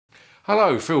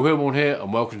Hello, Phil Hilborne here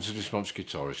and welcome to this month's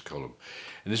Guitarist column.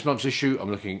 In this month's issue I'm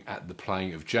looking at the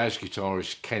playing of jazz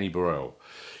guitarist Kenny Burrell.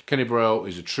 Kenny Burrell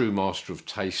is a true master of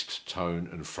taste, tone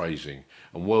and phrasing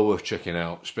and well worth checking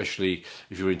out, especially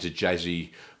if you're into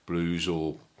jazzy, blues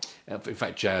or in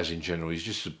fact jazz in general. He's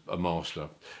just a master.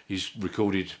 He's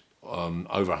recorded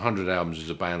over 100 albums as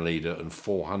a band leader and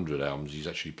 400 albums he's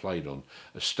actually played on,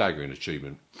 a staggering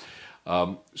achievement.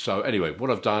 So anyway, what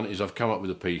I've done is I've come up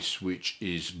with a piece which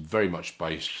is very much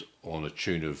based on a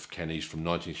tune of Kenny's from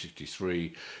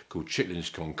 1963 called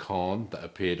Chitlin's Con Carne that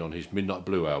appeared on his Midnight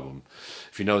Blue album.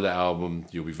 If you know that album,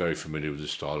 you'll be very familiar with the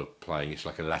style of playing. It's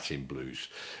like a Latin blues.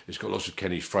 It's got lots of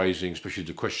Kenny's phrasing, especially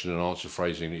the question and answer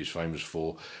phrasing that he's famous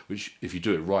for, which if you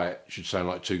do it right should sound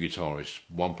like two guitarists,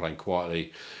 one playing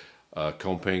quietly,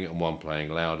 comping, and one playing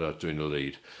louder, doing the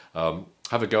lead.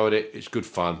 Have a go at it, it's good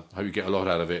fun. Hope you get a lot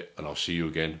out of it, and I'll see you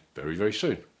again very, very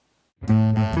soon.